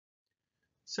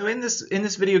So in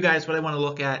this video, guys, what I want to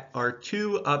look at are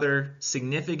two other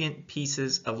significant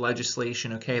pieces of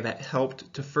legislation, okay, that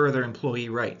helped to further employee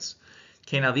rights.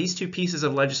 Okay, now these two pieces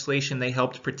of legislation, they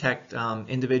helped protect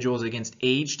individuals against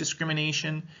age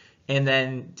discrimination and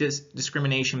then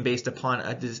discrimination based upon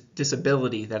a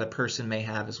disability that a person may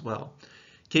have as well.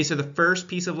 Okay, so the first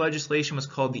piece of legislation was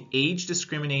called the Age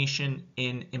Discrimination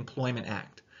in Employment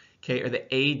Act, okay, or the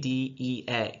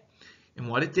ADEA. And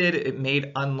what it did, it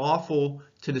made unlawful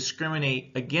to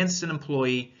discriminate against an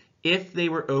employee if they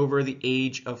were over the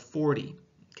age of 40.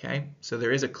 Okay, so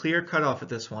there is a clear cutoff at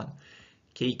this one.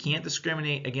 Okay, you can't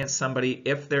discriminate against somebody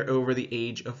if they're over the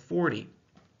age of 40.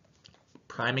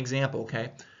 Prime example,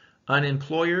 okay? An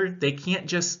employer, they can't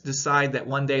just decide that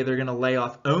one day they're going to lay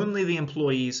off only the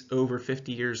employees over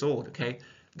 50 years old, okay?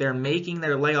 They're making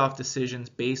their layoff decisions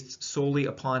based solely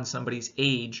upon somebody's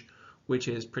age, which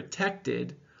is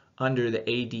protected under the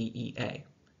ADEA.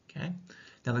 Okay.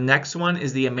 Now the next one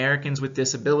is the Americans with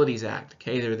Disabilities Act.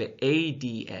 Okay, they're the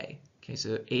ADA. Okay,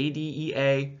 so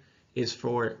ADEA is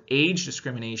for age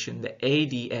discrimination. The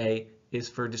ADA is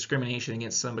for discrimination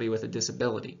against somebody with a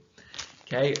disability.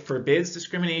 Okay, it forbids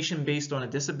discrimination based on a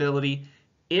disability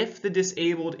if the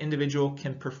disabled individual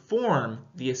can perform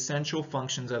the essential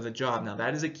functions of the job. Now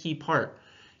that is a key part.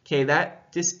 Okay,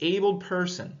 that disabled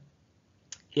person,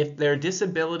 if their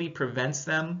disability prevents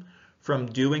them from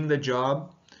doing the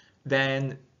job,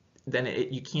 then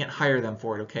you can't hire them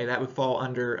for it, okay? That would fall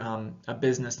under a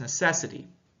business necessity.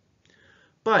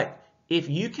 But if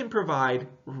you can provide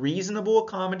reasonable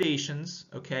accommodations,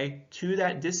 okay, to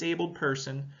that disabled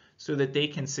person so that they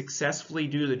can successfully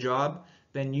do the job,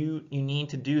 then you need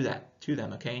to do that to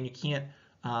them, okay? And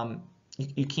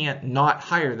you can't not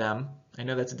hire them. I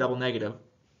know that's a double negative,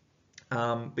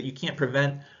 but you can't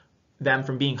prevent them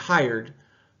from being hired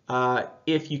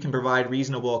if you can provide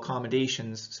reasonable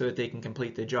accommodations so that they can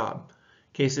complete the job.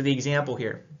 Okay, so the example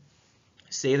here,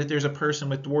 say that there's a person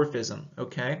with dwarfism,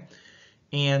 okay,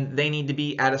 and they need to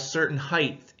be at a certain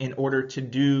height in order to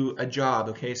do a job,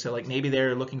 okay, so like maybe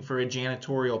they're looking for a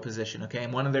janitorial position, okay,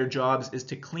 and one of their jobs is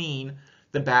to clean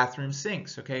the bathroom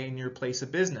sinks, okay, in your place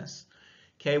of business.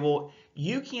 Okay, well,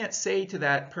 you can't say to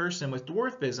that person with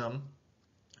dwarfism,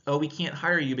 oh, we can't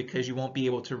hire you because you won't be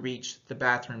able to reach the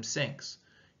bathroom sinks.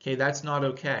 Okay, that's not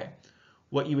okay.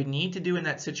 What you would need to do in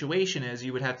that situation is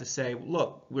you would have to say,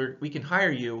 look, we can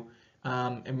hire you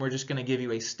and we're just going to give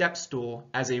you a step stool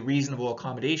as a reasonable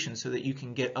accommodation so that you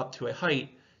can get up to a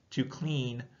height to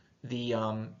clean the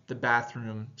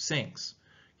bathroom sinks.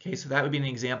 Okay, so that would be an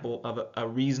example of a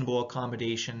reasonable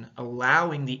accommodation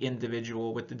allowing the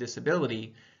individual with the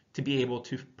disability to be able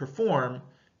to perform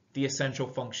the essential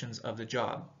functions of the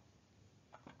job.